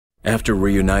After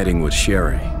reuniting with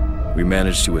Sherry, we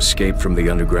managed to escape from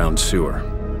the underground sewer,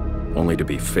 only to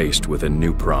be faced with a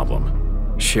new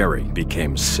problem. Sherry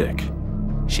became sick.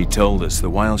 She told us that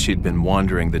while she'd been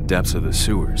wandering the depths of the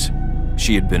sewers,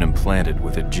 she had been implanted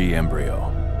with a G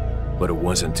embryo. But it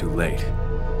wasn't too late.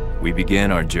 We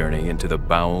began our journey into the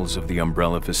bowels of the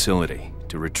Umbrella facility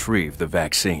to retrieve the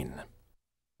vaccine.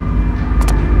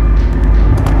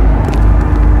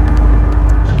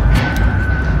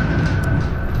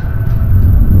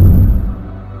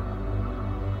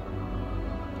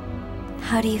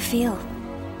 How do you feel?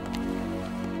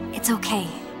 It's okay.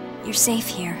 You're safe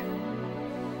here.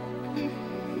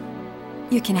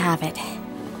 You can have it.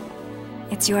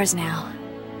 It's yours now.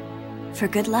 For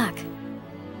good luck.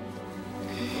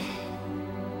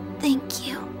 Thank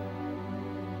you.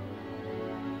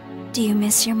 Do you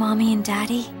miss your mommy and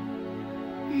daddy?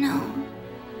 No.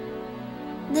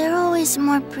 They're always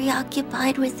more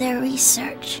preoccupied with their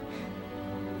research.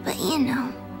 But you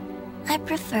know, I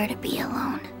prefer to be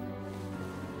alone.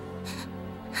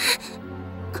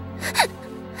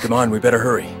 Come on, we better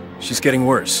hurry. She's getting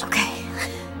worse. Okay.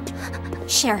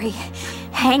 Sherry,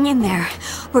 hang in there.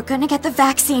 We're gonna get the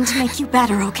vaccine to make you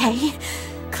better, okay?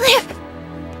 Claire!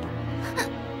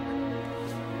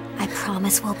 I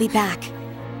promise we'll be back.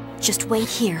 Just wait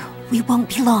here. We won't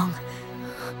be long.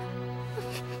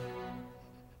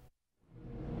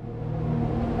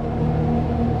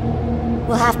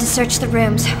 We'll have to search the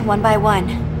rooms, one by one.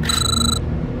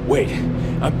 Wait,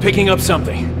 I'm picking up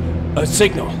something. A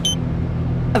signal.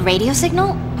 A radio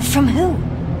signal? From who?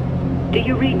 Do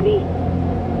you read me?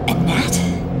 Annette?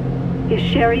 Is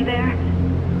Sherry there?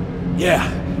 Yeah,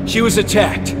 she was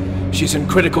attacked. She's in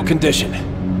critical condition.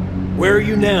 Where are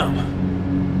you now?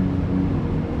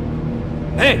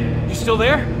 Hey, you still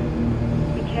there?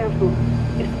 Be careful,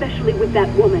 especially with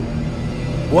that woman.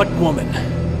 What woman?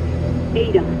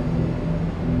 Ada.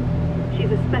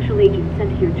 She's a special agent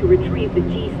sent here to retrieve the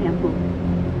G sample.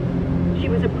 She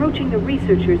was approaching the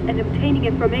researchers and obtaining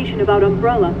information about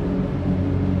Umbrella.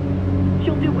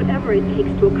 She'll do whatever it takes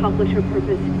to accomplish her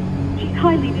purpose. She's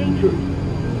highly dangerous.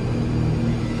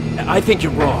 I think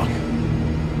you're wrong.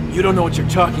 You don't know what you're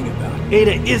talking about.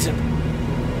 Ada isn't.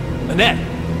 Annette!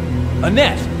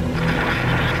 Annette!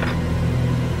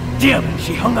 Damn it,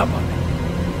 she hung up on me.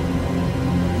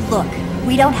 Look,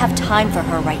 we don't have time for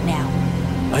her right now.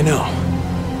 I know.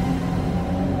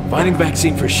 Finding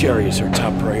vaccine for Sherry is her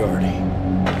top priority.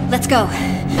 Let's go.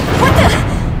 What the?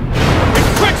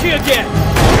 Crunchy again!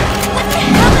 What the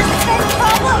hell is this guy's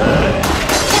problem?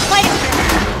 Get light up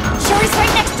here. Sherry's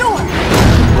right next door.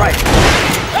 Right.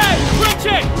 Hey,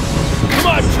 Tritchy! Come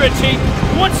on, Tritchy!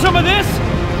 Want some of this?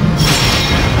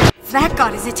 That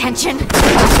got his attention.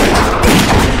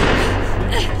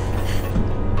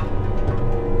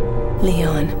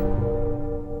 Leon.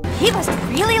 He must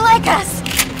really like us.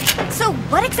 So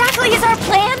what exactly is our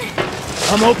plan?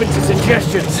 I'm open to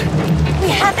suggestions. We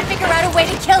have to figure out a way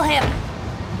to kill him.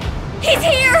 He's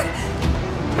here!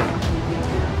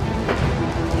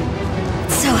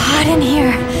 It's so hot in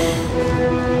here.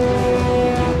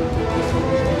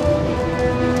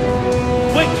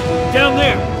 Wait! Down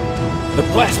there! The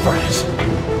blast furnace.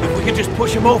 If we could just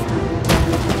push him over.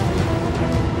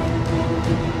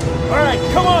 Alright,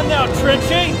 come on now,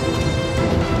 Trenchy!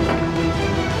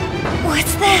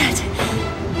 What's that?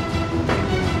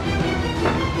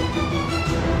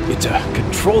 It's a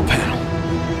control panel.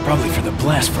 Probably for the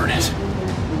blast furnace.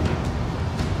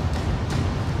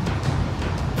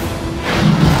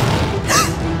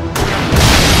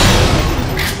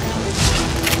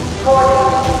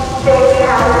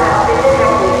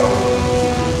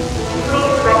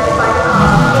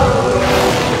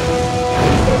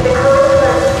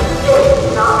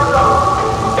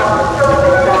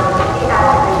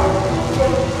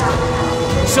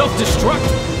 Self-destruct?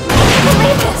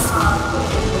 Believe this!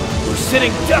 We're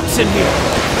sitting ducks in here!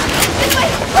 This way!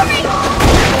 Hurry!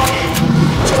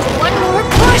 Just one more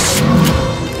push!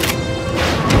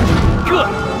 Good!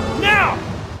 Now!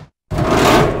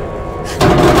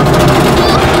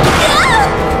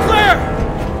 Claire!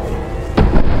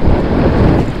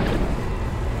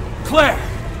 Claire!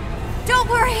 Don't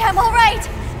worry, I'm all right!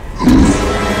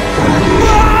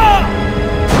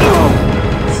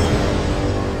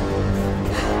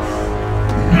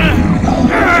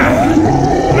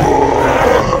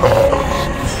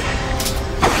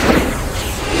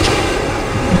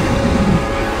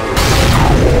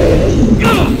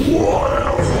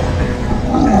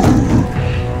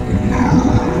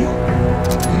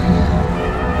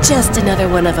 Just another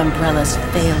one of Umbrella's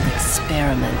failed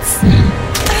experiments.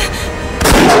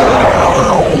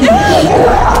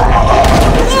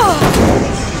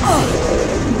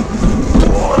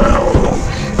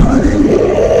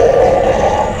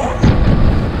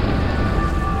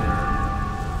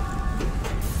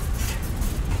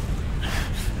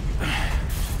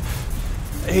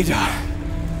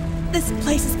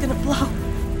 Flo,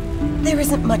 there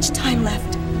isn't much time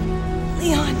left.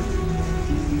 Leon,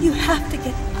 you have to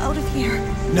get out of here.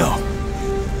 No.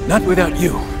 Not without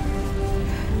you.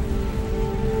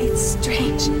 It's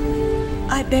strange.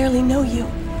 I barely know you.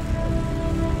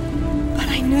 But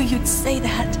I knew you'd say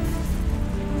that.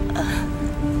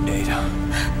 Ada.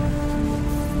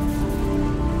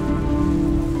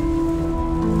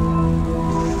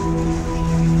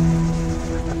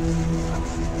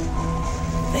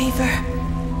 Favor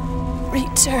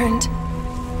returned.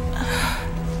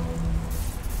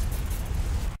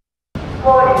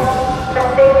 Warning. The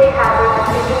safety hazard has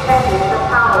been detected as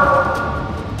powerful.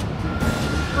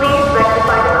 Please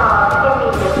rectify the cause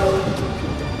immediately.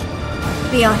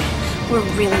 Leon, we're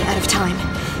really out of time.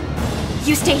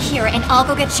 You stay here and I'll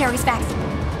go get Sherry's vaccine.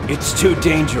 It's too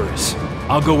dangerous.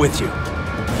 I'll go with you.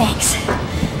 Thanks.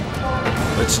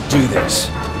 Let's do this.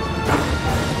 I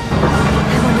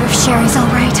wonder if Sherry's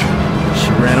alright. She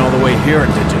ran all the way here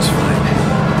and did just fine.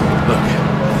 Look,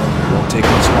 it won't take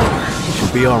much longer.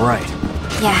 She'll be alright.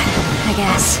 Yeah, I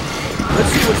guess. Let's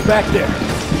see what's back there.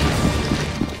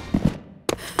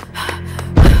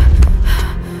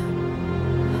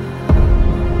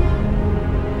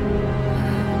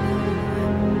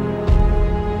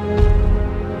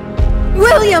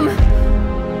 William!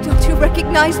 Don't you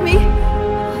recognize me?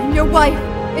 I'm your wife,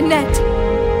 Annette.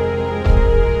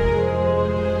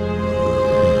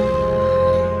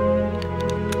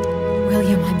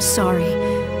 William, I'm sorry.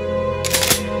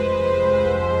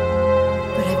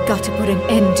 But I've got to put an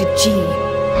end to G.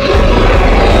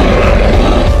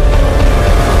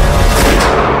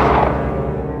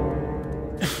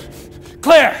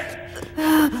 Claire!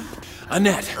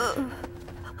 Annette!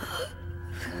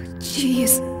 G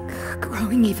is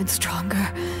growing even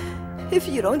stronger. If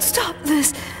you don't stop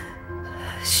this,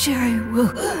 Sherry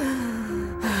will...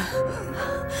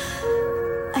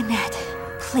 Annette,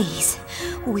 please.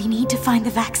 We need to find the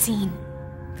vaccine.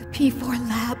 The P4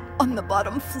 lab on the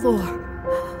bottom floor.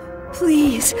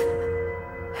 Please,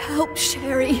 help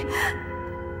Sherry.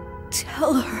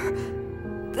 Tell her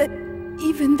that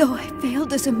even though I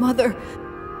failed as a mother,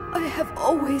 I have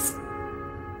always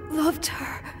loved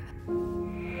her.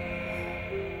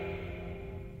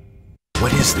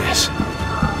 What is this?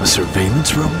 A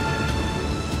surveillance room?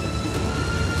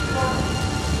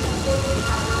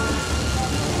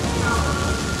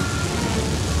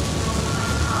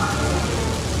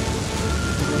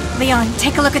 Leon,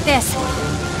 take a look at this.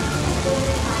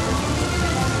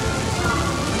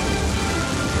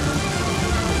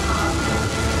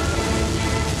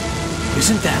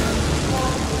 Isn't that...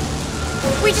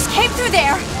 We just came through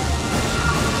there!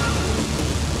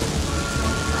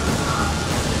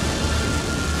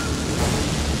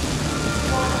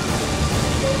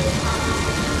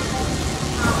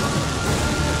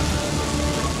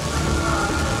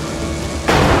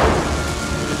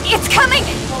 It's coming!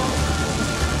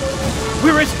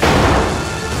 Where is it?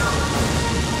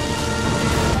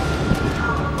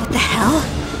 What the hell?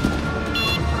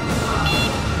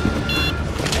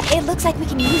 It looks like we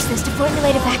can use this to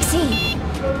formulate a vaccine.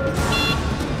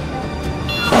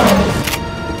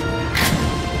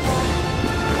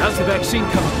 How's the vaccine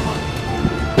coming along?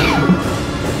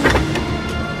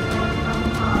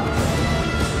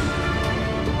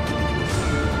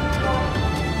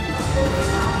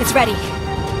 It's ready.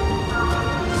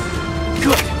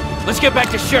 Good! Let's get back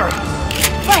to Sherry!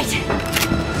 Right!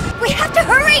 We have to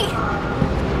hurry!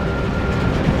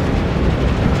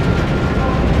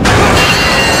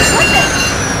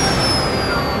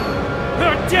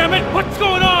 Oh, damn it! What's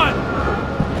going on?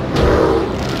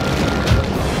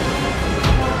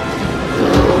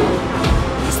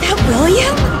 Is that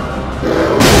William?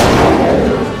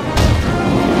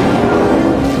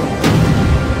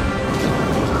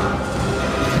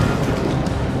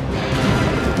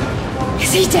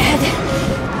 Is he dead?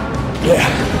 Yeah,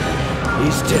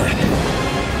 he's dead.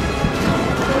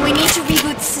 We need to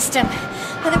reboot the system.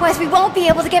 Otherwise we won't be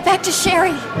able to get back to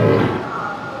Sherry.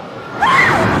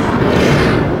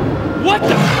 What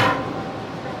the?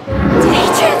 Did he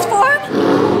transform?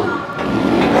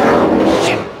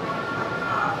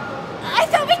 I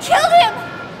thought we killed him!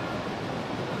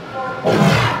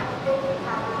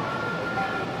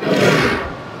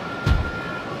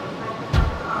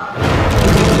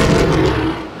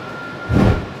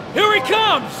 Here he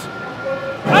comes!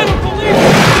 I don't believe it!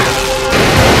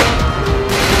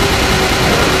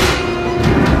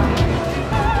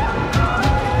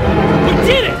 We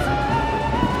did it!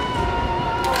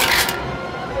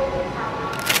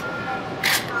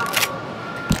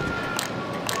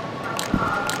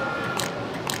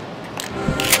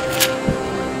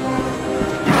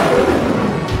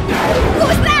 What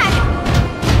was that?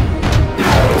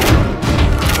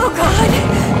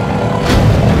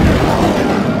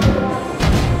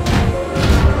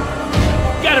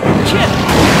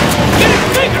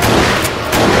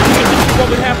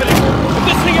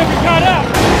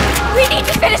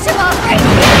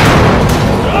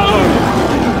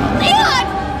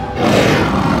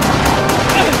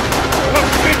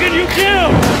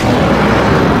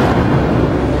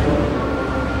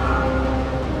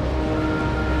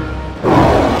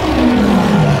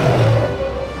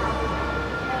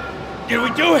 Did we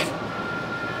do it?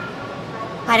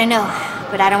 I don't know,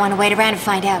 but I don't want to wait around to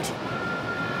find out.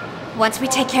 Once we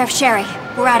take care of Sherry,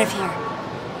 we're out of here.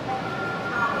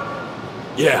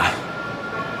 Yeah.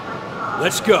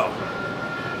 Let's go.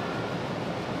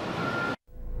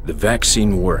 The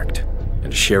vaccine worked,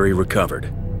 and Sherry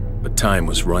recovered, but time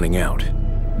was running out.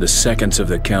 The seconds of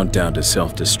the countdown to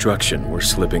self-destruction were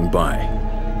slipping by,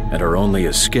 and our only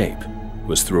escape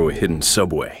was through a hidden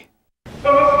subway.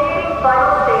 Initiating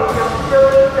final stage of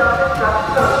facility self-destruct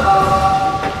protocol.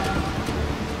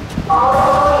 All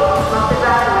employees must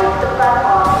evacuate the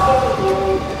platform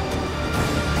immediately.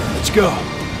 Let's go.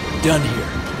 Done here.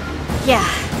 Yeah.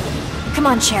 Come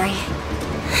on, Sherry.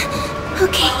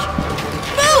 Okay.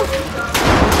 Move!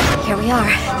 Here we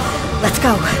are. Let's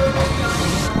go.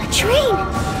 A train!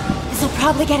 This'll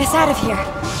probably get us out of here.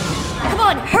 Come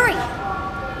on, hurry!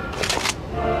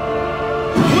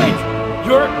 Wait!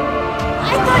 You're...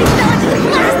 I thought he fell into the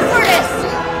blast furnace!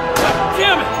 God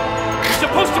damn it! He's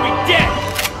supposed to be dead!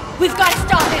 We've got to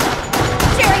stop him!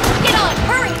 Sherry, get on,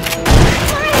 hurry!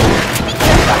 Hurry! Be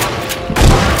careful!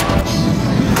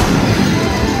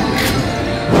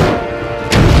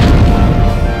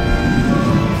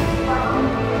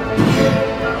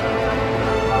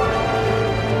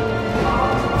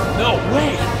 No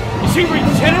way! Is he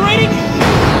regenerating?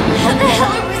 How the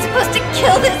hell are we supposed to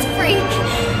kill this freak?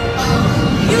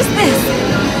 Use this!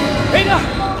 Hey now!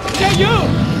 Is that you?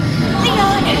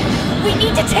 Leon! We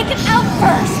need to take him out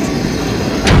first!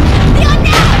 Leon,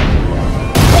 now!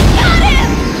 We got him!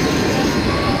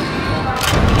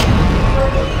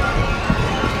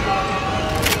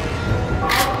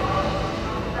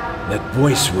 That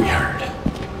voice we heard.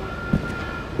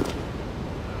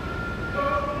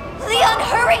 Leon,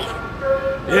 hurry!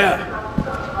 Yeah.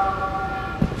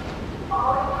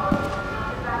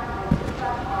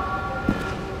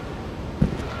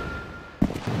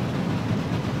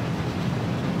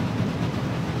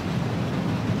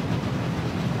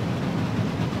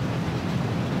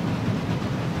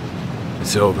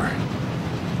 It's over.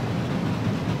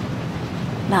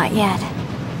 Not yet.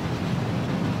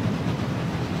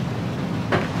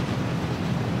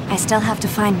 I still have to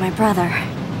find my brother.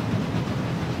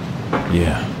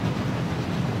 Yeah.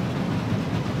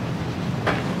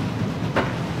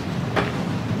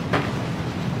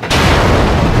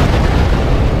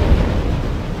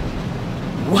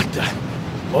 What the?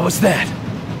 What was that?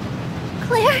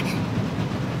 Claire?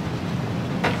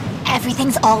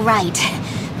 Everything's all right.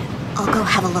 I'll go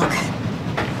have a look.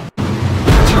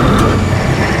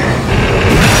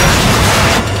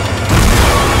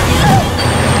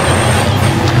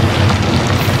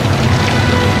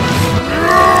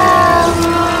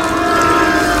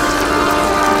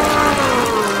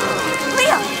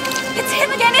 Leon! It's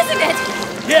him again, isn't it?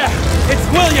 Yeah, it's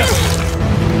William!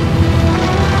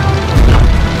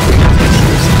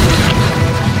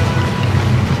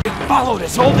 It followed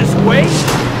us all this way? This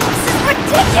is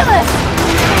ridiculous!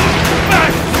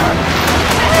 Bastard!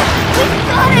 We've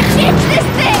gotta ditch this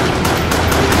thing!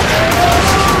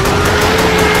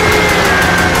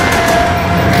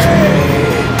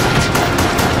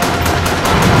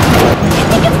 You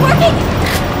think it's working?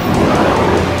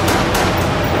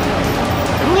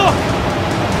 Look!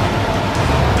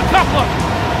 The coupler!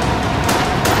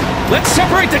 Let's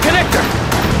separate the connector!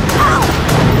 Ow!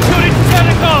 Shoot its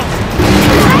tentacles!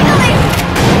 Finally!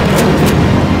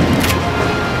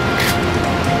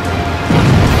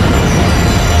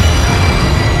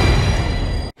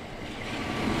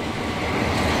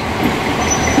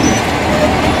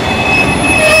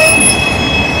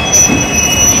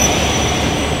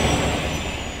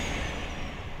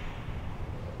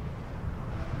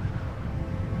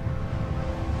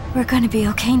 We're gonna be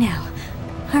okay now,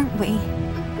 aren't we?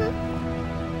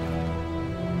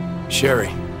 Sherry.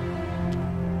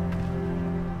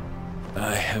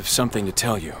 I have something to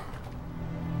tell you.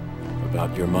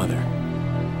 About your mother.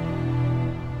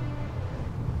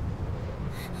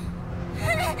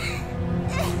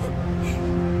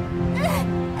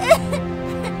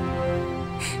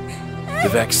 The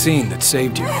vaccine that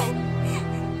saved you.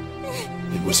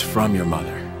 It was from your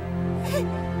mother.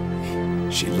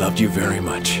 She loved you very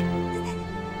much.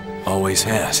 Always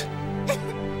has.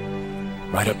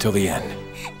 Right up till the end.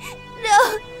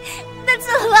 No, that's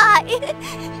a lie.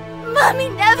 Mommy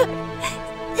never.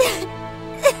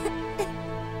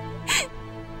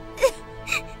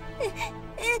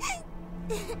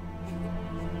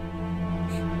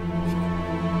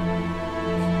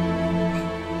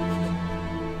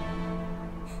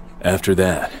 After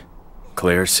that,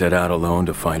 Claire set out alone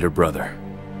to find her brother.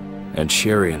 And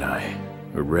Sherry and I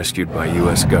were rescued by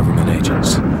U.S. government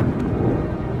agents.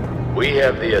 We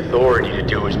have the authority to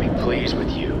do as we please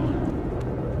with you.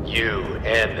 You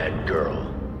and that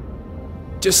girl.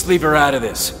 Just leave her out of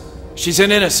this. She's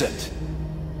an innocent.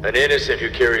 An innocent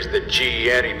who carries the G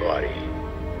antibody.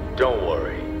 Don't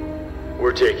worry.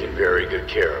 We're taking very good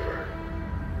care of her.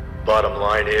 Bottom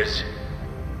line is,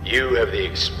 you have the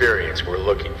experience we're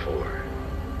looking for.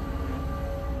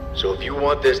 So if you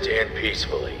want this to end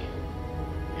peacefully,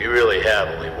 you really have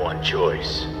only one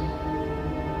choice.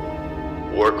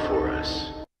 Work for us.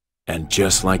 And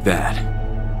just like that,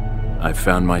 I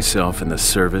found myself in the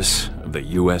service of the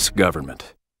US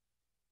government.